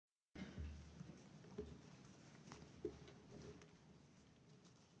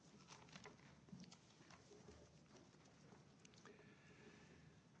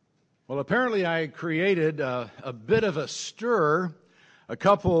Well, apparently I created a bit of a stir a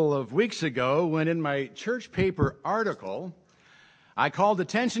couple of weeks ago when in my church paper article, I called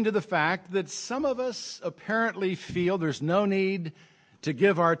attention to the fact that some of us apparently feel there's no need to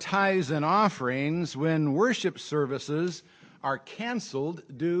give our tithes and offerings when worship services are canceled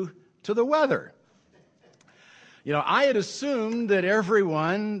due to the weather. You know, I had assumed that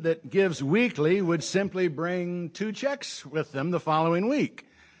everyone that gives weekly would simply bring 2 checks with them the following week.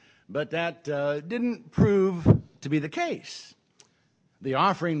 But that didn't prove to be the case. The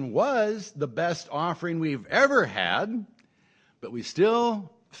offering was the best offering we've ever had, but we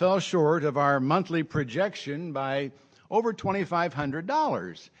still fell short of our monthly projection by over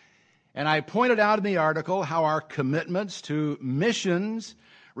 $2,500. And I pointed out in the article how our commitments to missions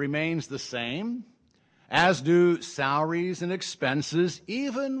remains the same, as do salaries and expenses,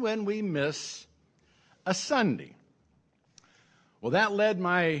 even when we miss a Sunday. Well, that led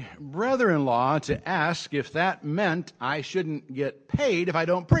my brother-in-law to ask if that meant I shouldn't get paid if I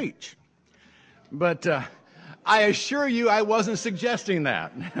don't preach. But I assure you I wasn't suggesting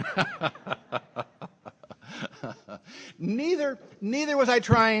that. Neither was I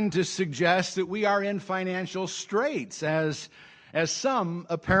trying to suggest that we are in financial straits, as some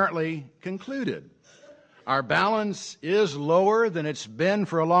apparently concluded. Our balance is lower than it's been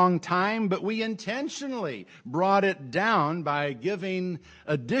for a long time, but we intentionally brought it down by giving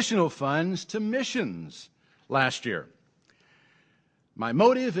additional funds to missions last year. My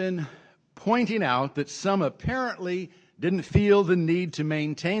motive in pointing out that some apparently didn't feel the need to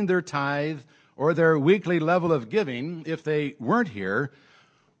maintain their tithe or their weekly level of giving if they weren't here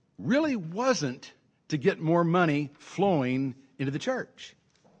really wasn't to get more money flowing into the church.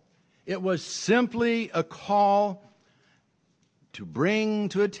 It was simply a call to bring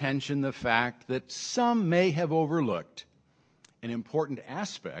to attention the fact that some may have overlooked an important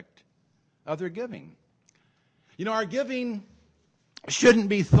aspect of their giving. You know, our giving shouldn't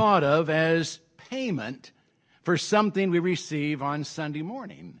be thought of as payment for something we receive on Sunday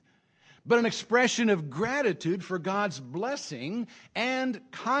morning, but an expression of gratitude for God's blessing and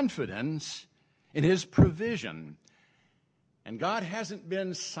confidence in His provision. And God hasn't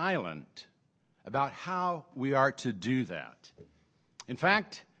been silent about how we are to do that. In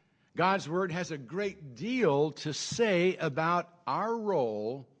fact, God's Word has a great deal to say about our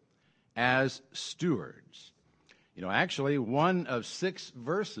role as stewards. You know, actually, 1 of 6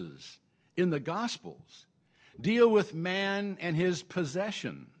 verses in the Gospels deal with man and his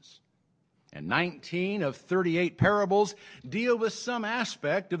possessions. And 19 of 38 parables deal with some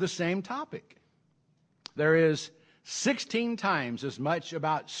aspect of the same topic. There is 16 times as much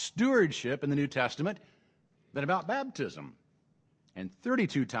about stewardship in the New Testament than about baptism, and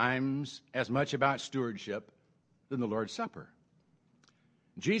 32 times as much about stewardship than the Lord's Supper.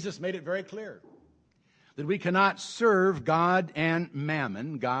 Jesus made it very clear that we cannot serve God and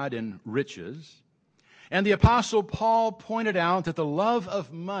mammon, God and riches. And the Apostle Paul pointed out that the love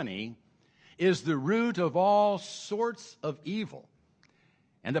of money is the root of all sorts of evil,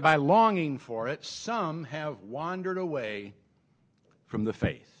 and that by longing for it, some have wandered away from the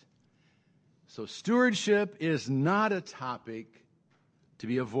faith. So stewardship is not a topic to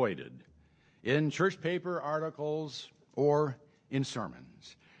be avoided in church paper articles or in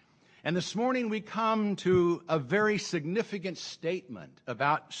sermons. And this morning we come to a very significant statement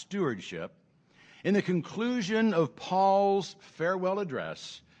about stewardship in the conclusion of Paul's farewell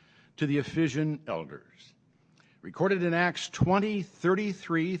address to the Ephesian elders. Recorded in Acts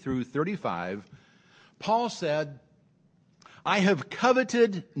 20:33 through 35, Paul said, "I have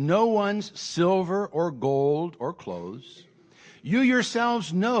coveted no one's silver or gold or clothes. You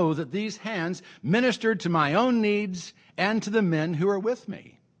yourselves know that these hands ministered to my own needs and to the men who are with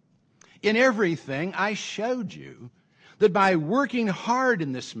me. In everything I showed you that by working hard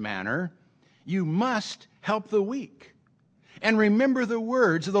in this manner, you must help the weak. And remember the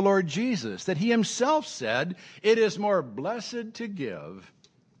words of the Lord Jesus, that He Himself said, 'It is more blessed to give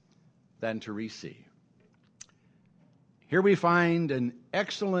than to receive.'" Here we find an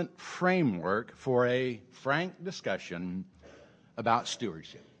excellent framework for a frank discussion about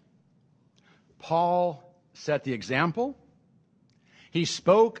stewardship. Paul set the example, he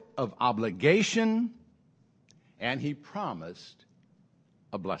spoke of obligation, and he promised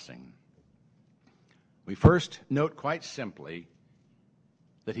a blessing. We first note quite simply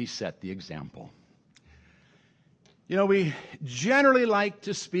that he set the example. You know, we generally like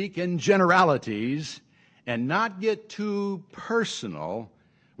to speak in generalities and not get too personal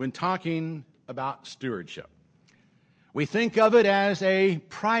when talking about stewardship. We think of it as a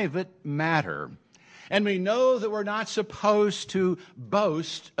private matter. And we know that we're not supposed to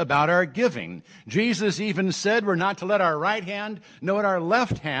boast about our giving. Jesus even said we're not to let our right hand know what our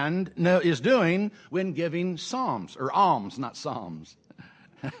left hand is doing when giving psalms, or alms, not psalms.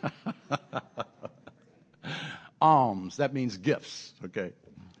 Alms, that means gifts, okay?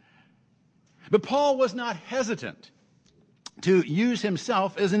 But Paul was not hesitant to use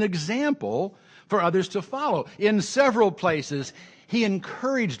himself as an example for others to follow. In several places, he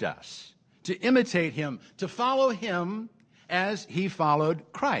encouraged us to imitate him, to follow him as he followed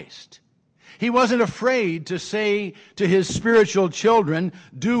Christ. He wasn't afraid to say to his spiritual children,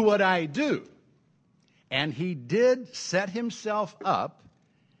 "Do what I do." And he did set himself up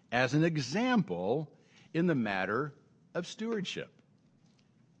as an example in the matter of stewardship.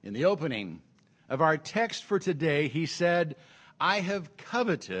 In the opening of our text for today, he said, "I have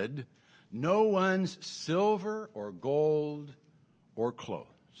coveted no one's silver or gold or clothes."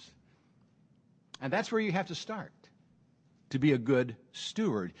 And that's where you have to start to be a good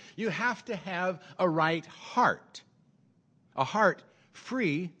steward. You have to have a right heart, a heart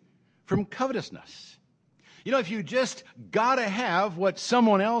free from covetousness. You know, if you just gotta have what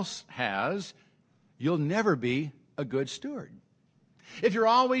someone else has, you'll never be a good steward. If you're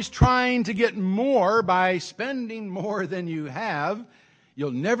always trying to get more by spending more than you have, you'll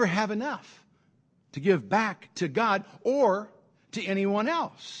never have enough to give back to God or to anyone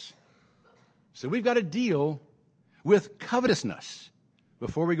else. So we've got to deal with covetousness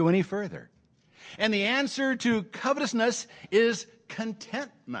before we go any further. And the answer to covetousness is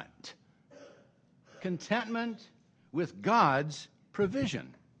contentment. Contentment with God's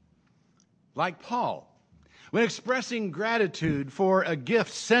provision. Like Paul, when expressing gratitude for a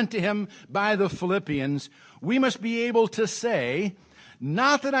gift sent to him by the Philippians, we must be able to say,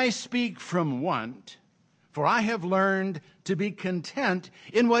 "Not that I speak from want, for I have learned to be content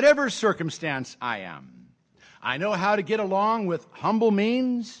in whatever circumstance I am. I know how to get along with humble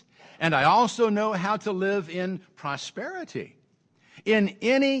means, and I also know how to live in prosperity. In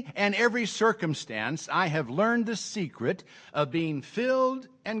any and every circumstance, I have learned the secret of being filled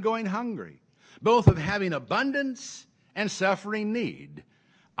and going hungry, both of having abundance and suffering need.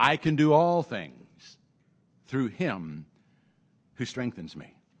 I can do all things through him who strengthens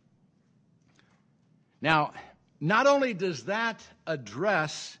me." Now, not only does that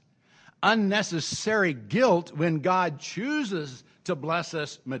address unnecessary guilt when God chooses to bless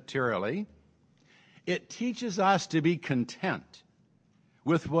us materially, it teaches us to be content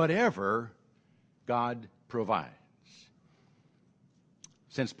with whatever God provides.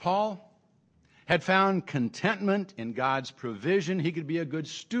 Since Paul had found contentment in God's provision, he could be a good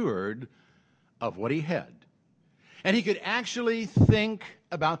steward of what he had. And he could actually think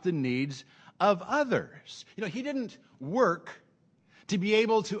about the needs of others. You know, he didn't work to be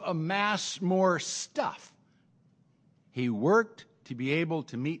able to amass more stuff. He worked to be able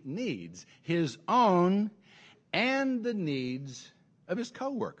to meet needs, his own and the needs of his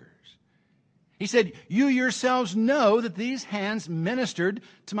co-workers. He said, "You yourselves know that these hands ministered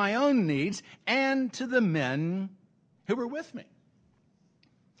to my own needs and to the men who were with me."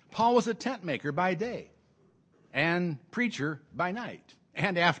 Paul was a tent maker by day and preacher by night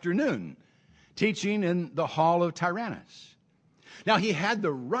and afternoon, teaching in the hall of Tyrannus. Now, he had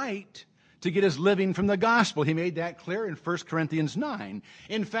the right to get his living from the gospel. He made that clear in 1 Corinthians 9.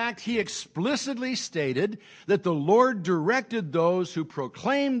 In fact, he explicitly stated that the Lord directed those who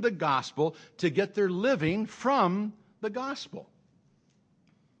proclaimed the gospel to get their living from the gospel.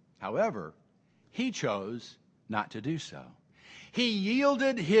 However, he chose not to do so. He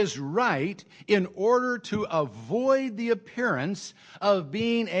yielded his right in order to avoid the appearance of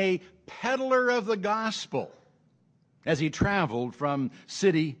being a peddler of the gospel as he traveled from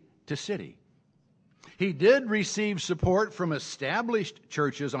city to city. He did receive support from established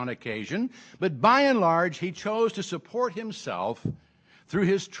churches on occasion, but by and large, he chose to support himself through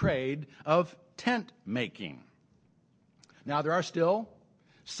his trade of tent making. Now, there are still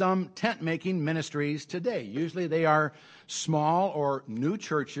some tent making ministries today. Usually they are small or new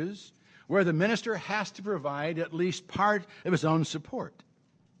churches where the minister has to provide at least part of his own support.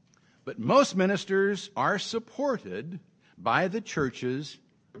 But most ministers are supported by the churches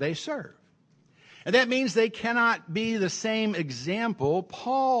they serve. And that means they cannot be the same example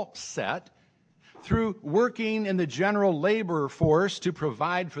Paul set through working in the general labor force to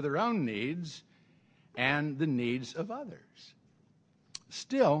provide for their own needs and the needs of others.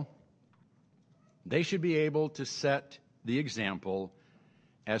 Still, they should be able to set the example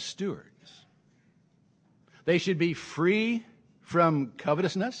as stewards. They should be free from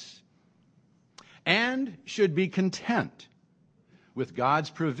covetousness and should be content with God's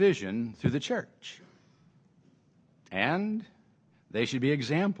provision through the church. And they should be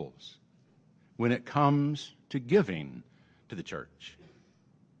examples when it comes to giving to the church.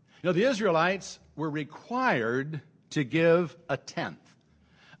 You know, the Israelites were required to give a tenth,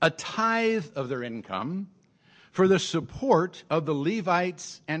 a tithe of their income for the support of the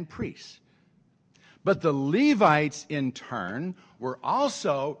Levites and priests. But the Levites, in turn, were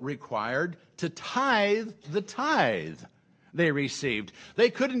also required to tithe the tithe they received. They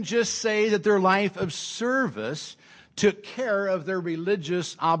couldn't just say that their life of service took care of their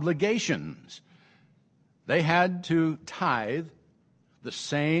religious obligations. They had to tithe the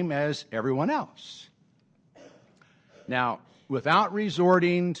same as everyone else. Now, without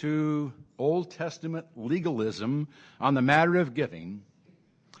resorting to Old Testament legalism on the matter of giving,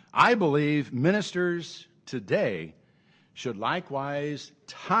 I believe ministers today should likewise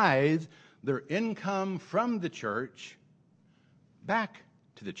tithe their income from the church back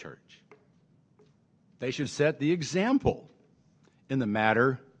to the church. They should set the example in the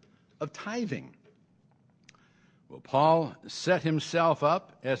matter of tithing. Well, Paul set himself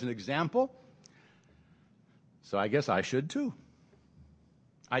up as an example, so I guess I should too.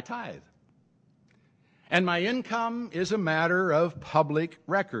 I tithe. And my income is a matter of public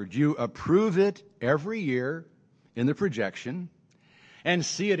record. You approve it every year in the projection and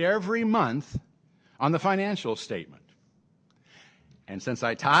see it every month on the financial statement. And since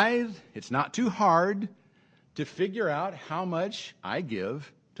I tithe, it's not too hard to figure out how much I give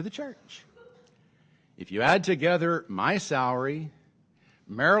to the church. If you add together my salary,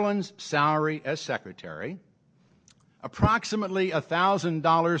 Marilyn's salary as secretary, approximately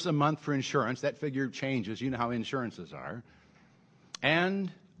 $1,000 a month for insurance, that figure changes, you know how insurances are,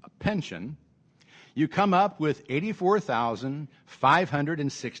 and a pension, you come up with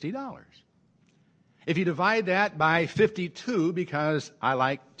 $84,560. If you divide that by 52, because I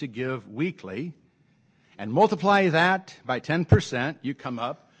like to give weekly, and multiply that by 10%, you come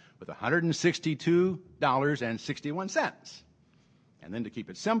up with $162.61. And then to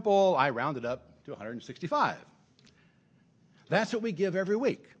keep it simple, I round it up to $165. That's what we give every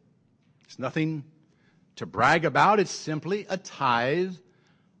week. It's nothing to brag about. It's simply a tithe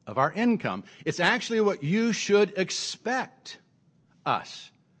of our income. It's actually what you should expect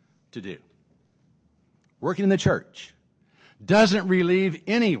us to do. Working in the church doesn't relieve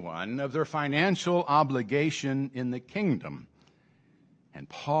anyone of their financial obligation in the kingdom. And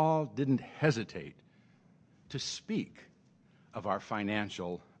Paul didn't hesitate to speak of our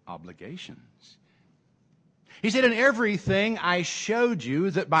financial obligations. He said, in everything I showed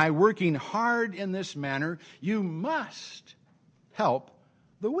you that by working hard in this manner, you must help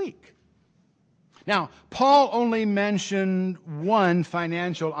the weak. Now, Paul only mentioned one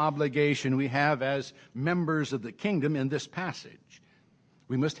financial obligation we have as members of the kingdom in this passage.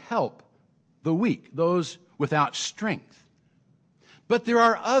 We must help the weak, those without strength. But there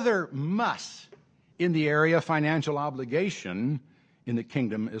are other musts in the area of financial obligation in the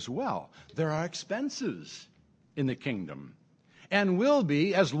kingdom as well. There are expenses in the kingdom, and will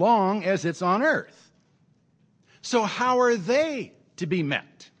be as long as it's on earth. So how are they to be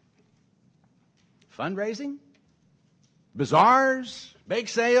met? Fundraising? Bazaars? Bake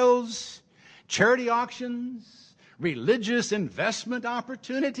sales? Charity auctions? Religious investment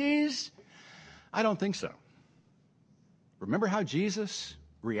opportunities? I don't think so. Remember how Jesus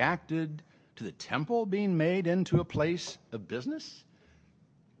reacted to the temple being made into a place of business?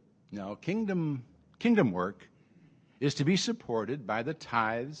 No, kingdom work is to be supported by the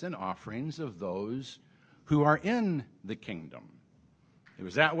tithes and offerings of those who are in the kingdom. It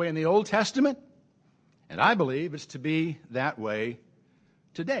was that way in the Old Testament, and I believe it's to be that way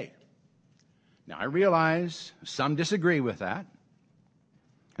today. Now, I realize some disagree with that,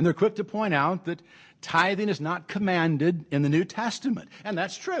 and they're quick to point out that tithing is not commanded in the New Testament, and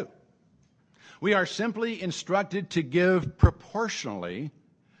that's true. We are simply instructed to give proportionally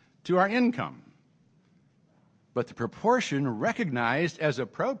to our income. But the proportion recognized as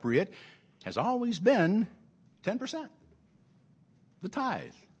appropriate has always been 10%, the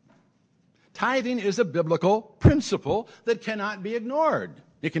tithe. Tithing is a biblical principle that cannot be ignored.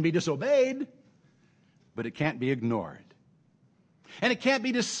 It can be disobeyed, but it can't be ignored. And it can't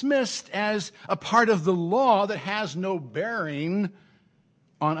be dismissed as a part of the law that has no bearing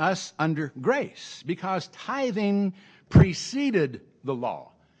on us under grace, because tithing preceded the law.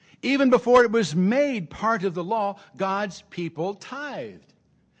 Even before it was made part of the law, God's people tithed.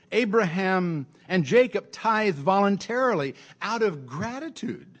 Abraham and Jacob tithed voluntarily out of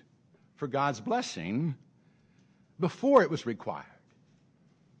gratitude for God's blessing before it was required.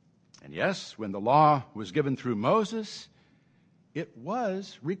 And yes, when the law was given through Moses, it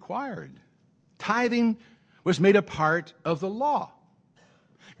was required. Tithing was made a part of the law.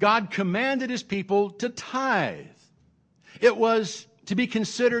 God commanded his people to tithe. It was to be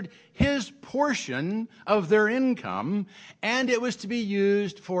considered his portion of their income, and it was to be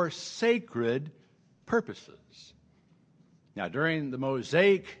used for sacred purposes. Now, during the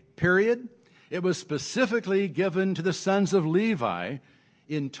Mosaic period, it was specifically given to the sons of Levi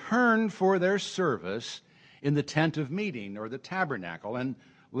in turn for their service in the tent of meeting, or the tabernacle, and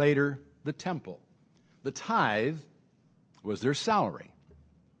later the temple. The tithe was their salary.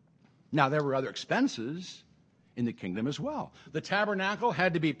 Now, there were other expenses in the kingdom as well. The tabernacle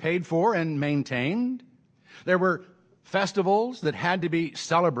had to be paid for and maintained. There were festivals that had to be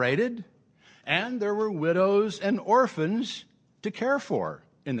celebrated, and there were widows and orphans to care for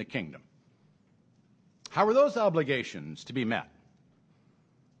in the kingdom. How were those obligations to be met?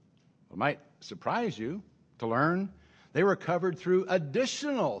 It might surprise you to learn they were covered through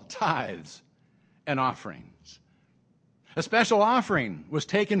additional tithes and offerings. A special offering was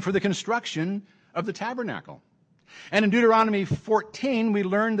taken for the construction of the tabernacle. And in Deuteronomy 14, we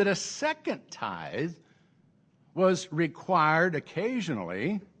learned that a second tithe was required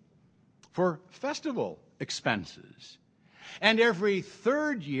occasionally for festival expenses. And every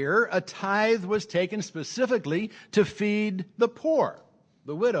third year, a tithe was taken specifically to feed the poor,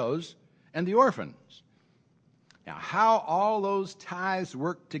 the widows, and the orphans. Now, how all those tithes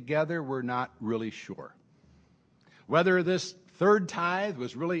worked together, we're not really sure. Whether this third tithe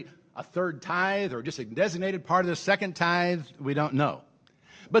was really a third tithe or just a designated part of the second tithe, we don't know.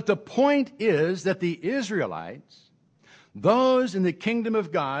 But the point is that the Israelites, those in the kingdom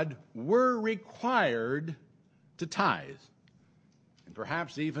of God, were required to tithe, and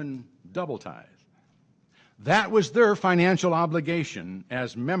perhaps even double tithe. That was their financial obligation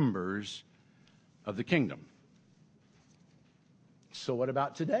as members of the kingdom. So what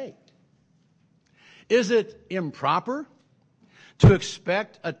about today? Is it improper to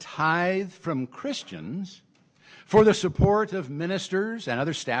expect a tithe from Christians for the support of ministers and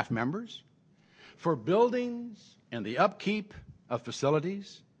other staff members, for buildings and the upkeep of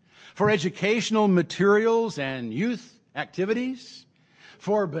facilities, for educational materials and youth activities,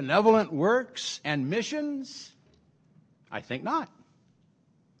 for benevolent works and missions? I think not.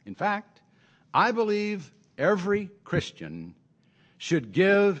 In fact, I believe every Christian should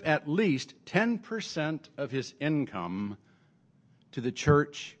give at least 10% of his income to the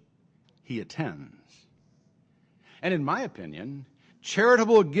church he attends. And in my opinion,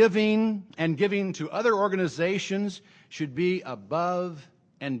 charitable giving and giving to other organizations should be above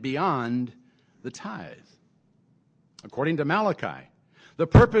and beyond the tithe. According to Malachi, the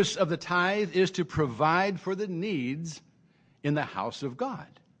purpose of the tithe is to provide for the needs in the house of God.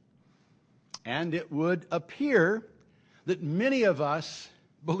 And it would appear that many of us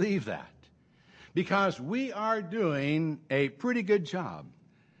believe that, because we are doing a pretty good job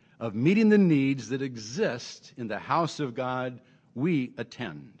of meeting the needs that exist in the house of God we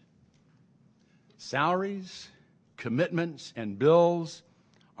attend. Salaries, commitments, and bills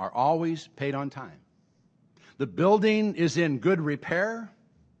are always paid on time. The building is in good repair.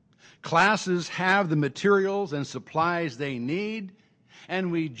 Classes have the materials and supplies they need.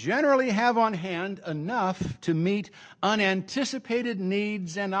 And we generally have on hand enough to meet unanticipated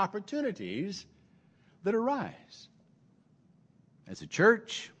needs and opportunities that arise. As a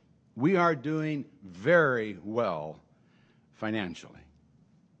church, we are doing very well financially.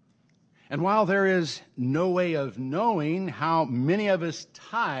 And while there is no way of knowing how many of us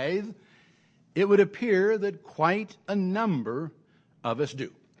tithe, it would appear that quite a number of us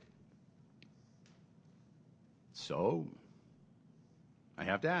do. So, I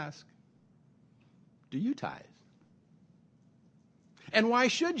have to ask, do you tithe? And why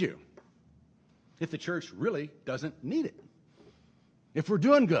should you, if the church really doesn't need it? If we're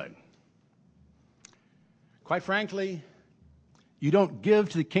doing good? Quite frankly, you don't give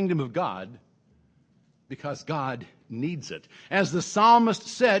to the kingdom of God because God needs it. As the psalmist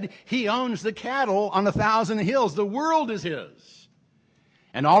said, he owns the cattle on 1,000 hills. The world is his,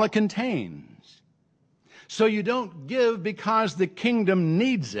 and all it contains. So you don't give because the kingdom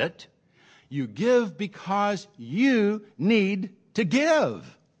needs it. You give because you need to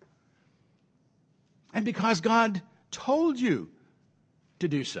give. And because God told you to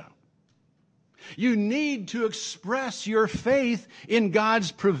do so. You need to express your faith in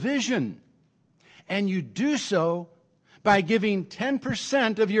God's provision. And you do so by giving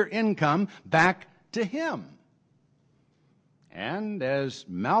 10% of your income back to Him. And as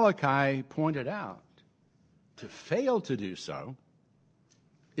Malachi pointed out, to fail to do so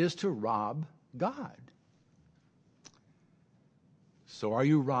is to rob God. So are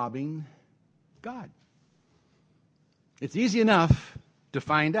you robbing God? It's easy enough to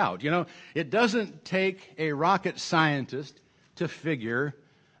find out. It doesn't take a rocket scientist to figure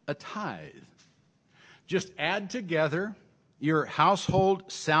a tithe. Just add together your household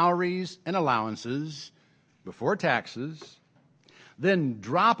salaries and allowances before taxes, then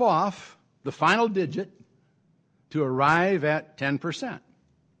drop off the final digit to arrive at 10%.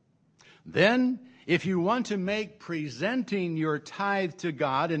 Then, if you want to make presenting your tithe to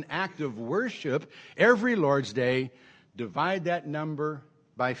God an act of worship every Lord's Day, divide that number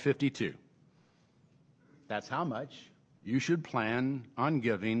by 52. That's how much you should plan on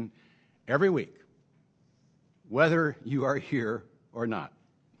giving every week, whether you are here or not.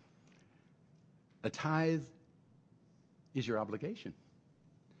 A tithe is your obligation.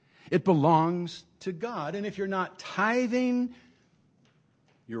 It belongs to God. And if you're not tithing,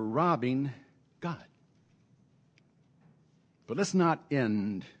 you're robbing God. But let's not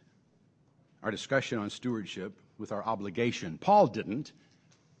end our discussion on stewardship with our obligation. Paul didn't.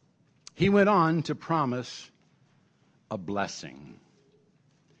 He went on to promise a blessing.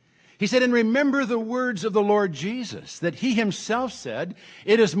 He said, and remember the words of the Lord Jesus, that he himself said,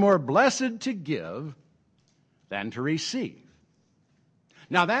 it is more blessed to give than to receive.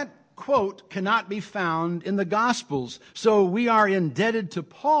 Now that quote cannot be found in the Gospels, so we are indebted to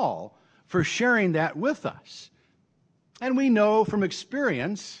Paul for sharing that with us. And we know from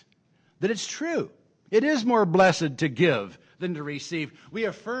experience that it's true. It is more blessed to give than to receive. We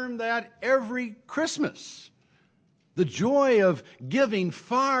affirm that every Christmas. The joy of giving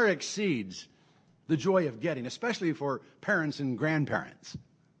far exceeds the joy of getting, especially for parents and grandparents.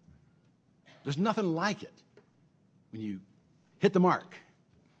 There's nothing like it when you hit the mark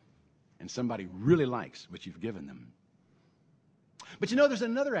and somebody really likes what you've given them. But there's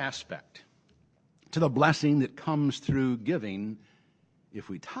another aspect to the blessing that comes through giving if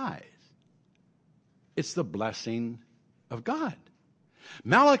we tithe. It's the blessing of God.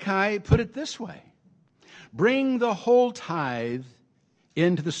 Malachi put it this way: bring the whole tithe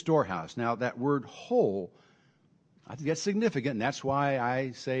into the storehouse. Now, that word whole, I think that's significant, and that's why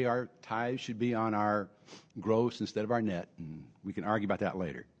I say our tithe should be on our gross instead of our net, and we can argue about that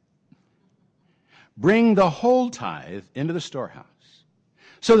later. Bring the whole tithe into the storehouse,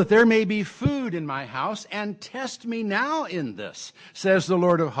 so that there may be food in my house, and test me now in this, says the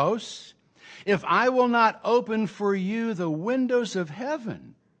Lord of hosts, if I will not open for you the windows of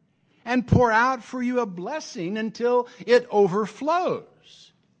heaven and pour out for you a blessing until it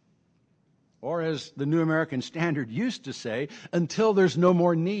overflows. Or as the New American Standard used to say, until there's no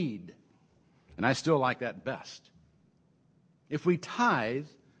more need. And I still like that best. If we tithe,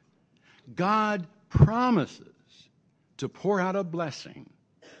 God promises to pour out a blessing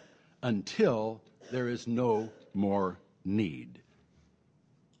until there is no more need.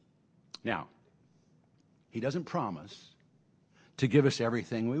 Now, he doesn't promise to give us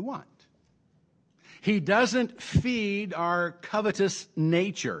everything we want. He doesn't feed our covetous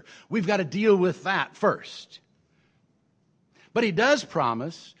nature. We've got to deal with that first. But he does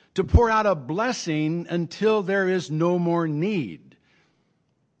promise to pour out a blessing until there is no more need.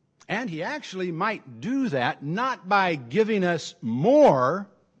 And he actually might do that not by giving us more,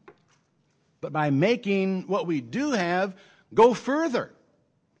 but by making what we do have go further,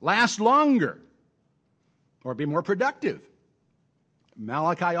 last longer, or be more productive.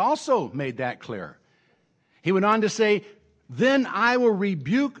 Malachi also made that clear. He went on to say, then I will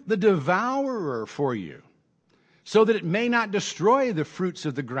rebuke the devourer for you, so that it may not destroy the fruits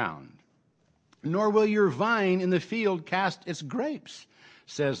of the ground, nor will your vine in the field cast its grapes,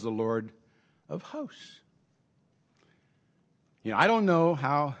 says the Lord of hosts. I don't know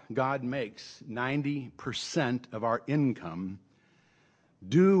how God makes 90% of our income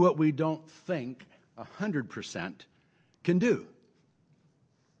do what we don't think 100% can do.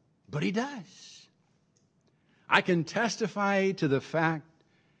 But he does. I can testify to the fact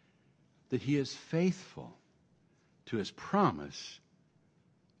that he is faithful to his promise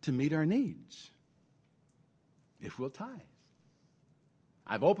to meet our needs if we'll tithe.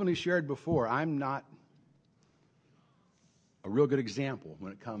 I've openly shared before, I'm not a real good example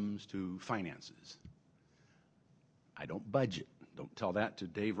when it comes to finances. I don't budget. Don't tell that to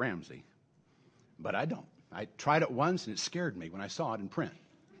Dave Ramsey. But I don't. I tried it once and it scared me when I saw it in print.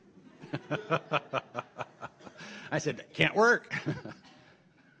 I said, can't work.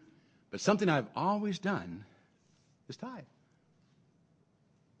 But something I've always done is tithe.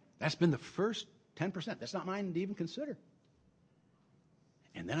 That's been the first 10%. That's not mine to even consider.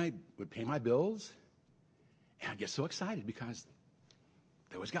 And then I would pay my bills, and I'd get so excited because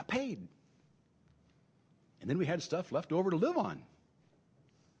they always got paid. And then we had stuff left over to live on.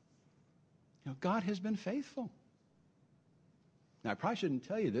 God has been faithful. Now, I probably shouldn't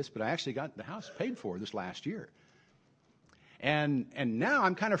tell you this, but I actually got the house paid for this last year. And now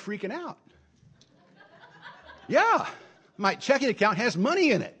I'm kind of freaking out. Yeah, my checking account has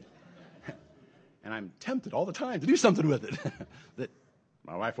money in it. And I'm tempted all the time to do something with it that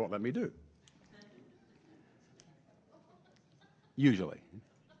my wife won't let me do. Usually.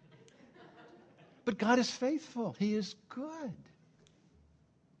 But God is faithful. He is good.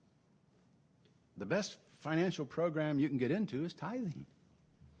 The best financial program you can get into is tithing.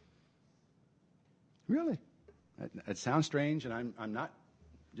 Really. It sounds strange, and I'm not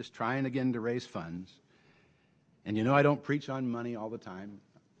just trying again to raise funds. And you know I don't preach on money all the time.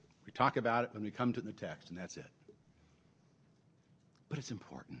 We talk about it when we come to the text, and that's it. But it's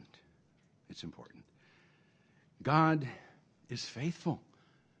important. It's important. God is faithful.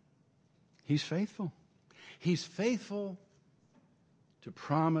 He's faithful. He's faithful to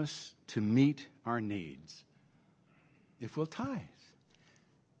promise to meet our needs if we'll tithe.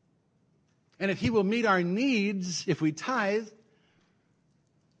 And if He will meet our needs if we tithe,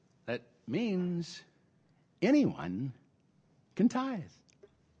 that means anyone can tithe.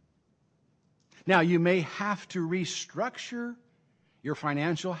 Now, you may have to restructure your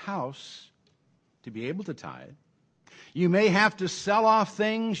financial house to be able to tithe. You may have to sell off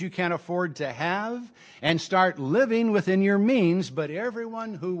things you can't afford to have and start living within your means, but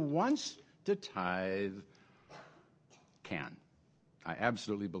everyone who wants to tithe can. I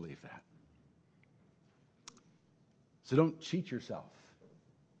absolutely believe that. So don't cheat yourself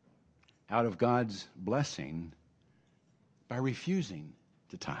out of God's blessing by refusing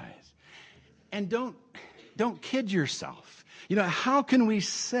to tithe. And don't kid yourself. You know, how can we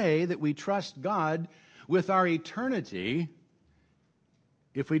say that we trust God with our eternity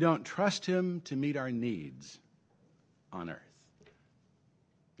if we don't trust Him to meet our needs on earth?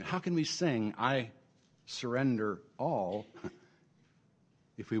 How can we sing, I surrender all,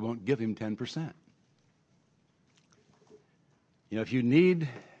 if we won't give Him 10%? You know, if you need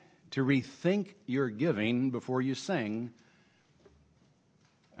to rethink your giving before you sing,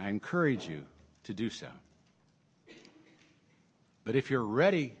 I encourage you to do so. But if you're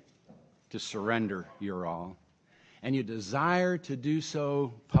ready to surrender your all, and you desire to do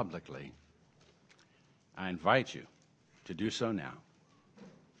so publicly, I invite you to do so now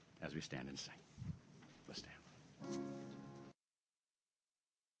as we stand and sing. Let's stand.